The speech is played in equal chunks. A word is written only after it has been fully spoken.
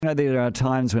There are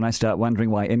times when I start wondering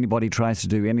why anybody tries to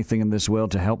do anything in this world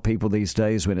to help people these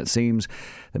days, when it seems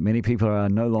that many people are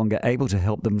no longer able to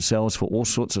help themselves for all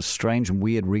sorts of strange and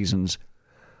weird reasons.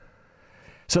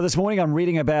 So this morning I'm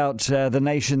reading about the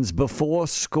nation's Before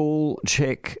School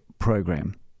Check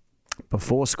program.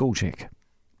 Before School Check,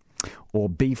 or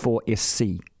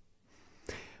B4SC.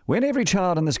 When every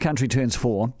child in this country turns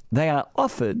 4, they are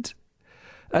offered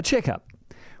a checkup,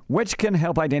 which can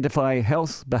help identify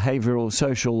health, behavioural,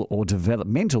 social or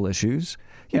developmental issues,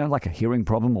 like a hearing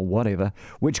problem or whatever,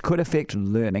 which could affect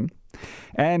learning.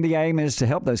 And the aim is to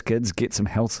help those kids get some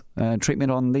health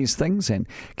treatment on these things and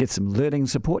get some learning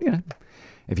support.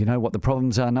 If you know what the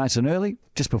problems are nice and early,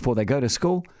 just before they go to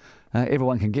school,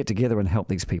 everyone can get together and help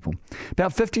these people.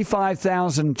 About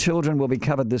 55,000 children will be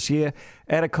covered this year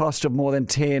at a cost of more than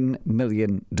 $10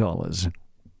 million.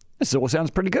 This all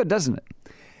sounds pretty good, doesn't it?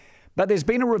 But there's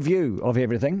been a review of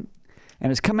everything,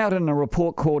 and it's come out in a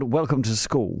report called Welcome to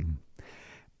School.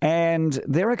 And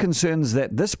there are concerns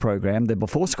that this program, the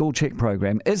Before School Check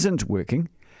program, isn't working,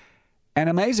 and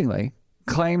amazingly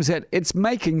claims that it's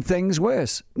making things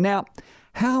worse. Now,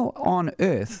 how on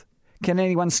earth can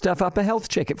anyone stuff up a health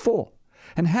check at 4?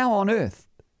 And how on earth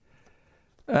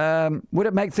would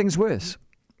it make things worse?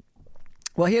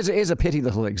 Well, here's a petty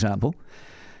little example.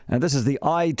 This is the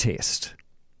eye test.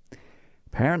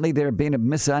 Apparently, there had been a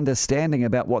misunderstanding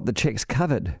about what the checks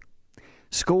covered.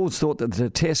 Schools thought that the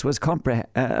test was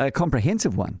a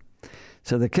comprehensive one.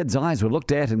 So the kids' eyes were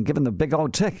looked at and given the big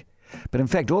old tick. But in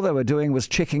fact, all they were doing was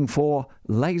checking for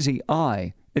lazy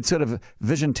eye. It's sort of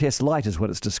vision test light is what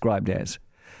it's described as.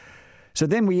 So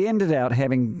then we ended out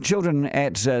having children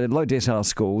at low decile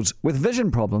schools with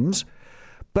vision problems,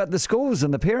 but the schools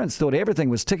and the parents thought everything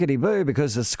was tickety-boo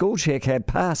because the school check had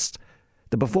passed,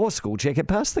 the before school check had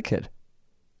passed the kid.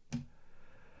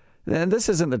 And this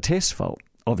isn't the test's fault,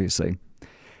 obviously.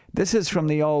 This is from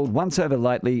the old, once over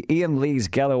lightly, Ian Lee's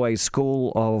Galloway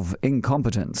School of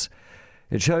Incompetence.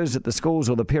 It shows that the schools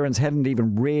or the parents hadn't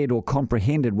even read or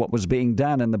comprehended what was being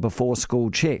done in the before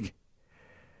school check.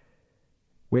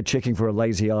 We're checking for a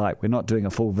lazy eye. We're not doing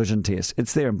a full vision test.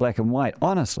 It's there in black and white,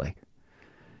 honestly.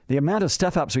 The amount of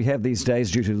stuff-ups we have these days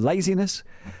due to laziness,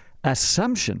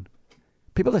 assumption.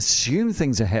 People assume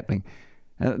things are happening.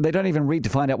 They don't even read to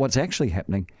find out what's actually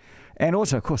happening. And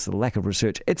also, of course, the lack of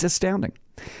research. It's astounding.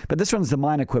 But this one's the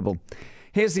minor quibble.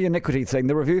 Here's the iniquity thing.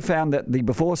 The review found that the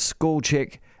before school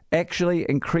check actually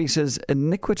increases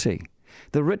iniquity.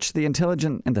 The rich, the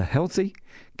intelligent, and the healthy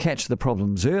catch the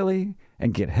problems early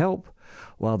and get help,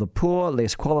 while the poor,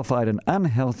 less qualified, and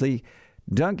unhealthy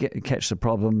don't catch the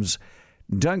problems,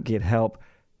 don't get help,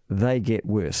 they get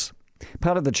worse.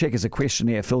 Part of the check is a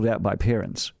questionnaire filled out by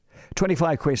parents.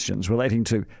 25 questions relating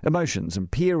to emotions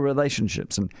and peer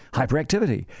relationships and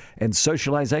hyperactivity and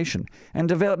socialization and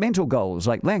developmental goals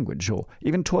like language or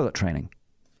even toilet training.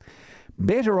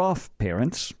 Better off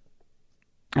parents,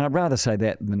 and I'd rather say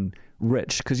that than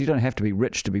rich, because you don't have to be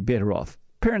rich to be better off.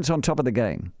 Parents on top of the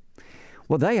game.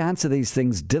 Well, they answer these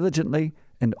things diligently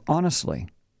and honestly.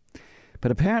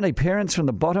 But apparently parents from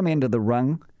the bottom end of the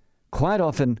rung quite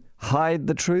often hide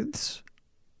the truths,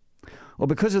 or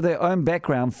because of their own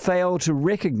background fail to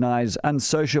recognize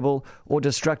unsociable or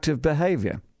destructive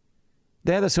behavior.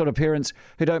 They're the sort of parents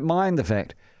who don't mind the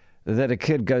fact that a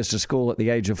kid goes to school at the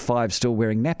age of 5 still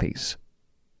wearing nappies,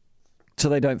 so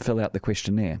they don't fill out the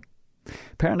questionnaire.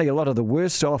 Apparently a lot of the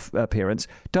worst off parents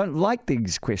don't like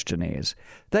these questionnaires.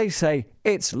 They say,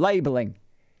 it's labeling.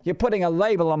 You're putting a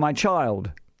label on my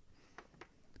child.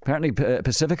 Apparently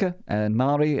Pacifica and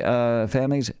Maori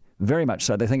families, very much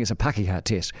so. They think it's a Pakeha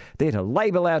test. They're to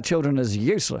label our children as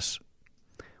useless.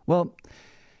 Well,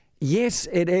 yes,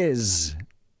 it is,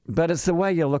 but it's the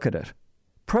way you look at it.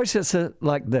 Process it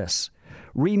like this.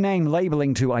 Rename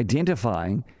labeling to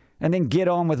identifying, and then get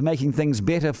on with making things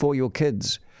better for your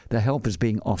kids. The help is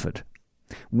being offered.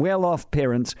 Well-off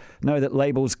parents know that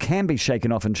labels can be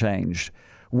shaken off and changed.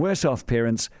 Worse-off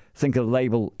parents think a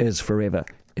label is forever.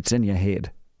 It's in your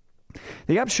head.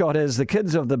 The upshot is the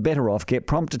kids of the better off get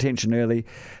prompt attention early,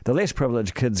 the less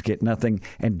privileged kids get nothing,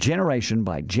 and generation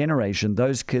by generation,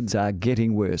 those kids are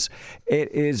getting worse.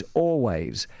 It is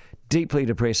always deeply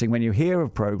depressing when you hear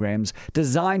of programs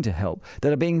designed to help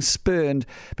that are being spurned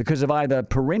because of either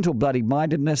parental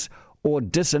bloody-mindedness or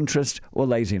disinterest or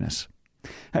laziness.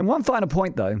 And one final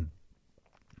point, though.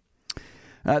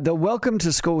 The Welcome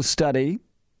to School study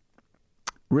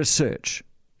research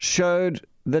showed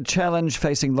the challenge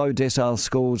facing low decile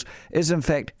schools is in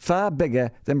fact far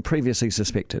bigger than previously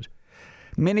suspected.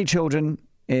 Many children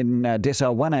in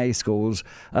decile 1A schools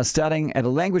are starting at a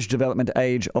language development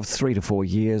age of 3 to 4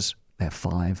 years. They're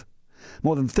 5.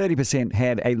 More than 30%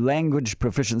 had a language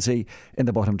proficiency in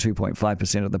the bottom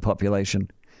 2.5% of the population.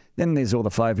 Then there's all the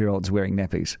 5-year-olds wearing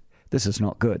nappies. This is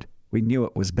not good. We knew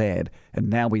it was bad, and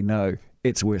now we know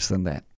it's worse than that.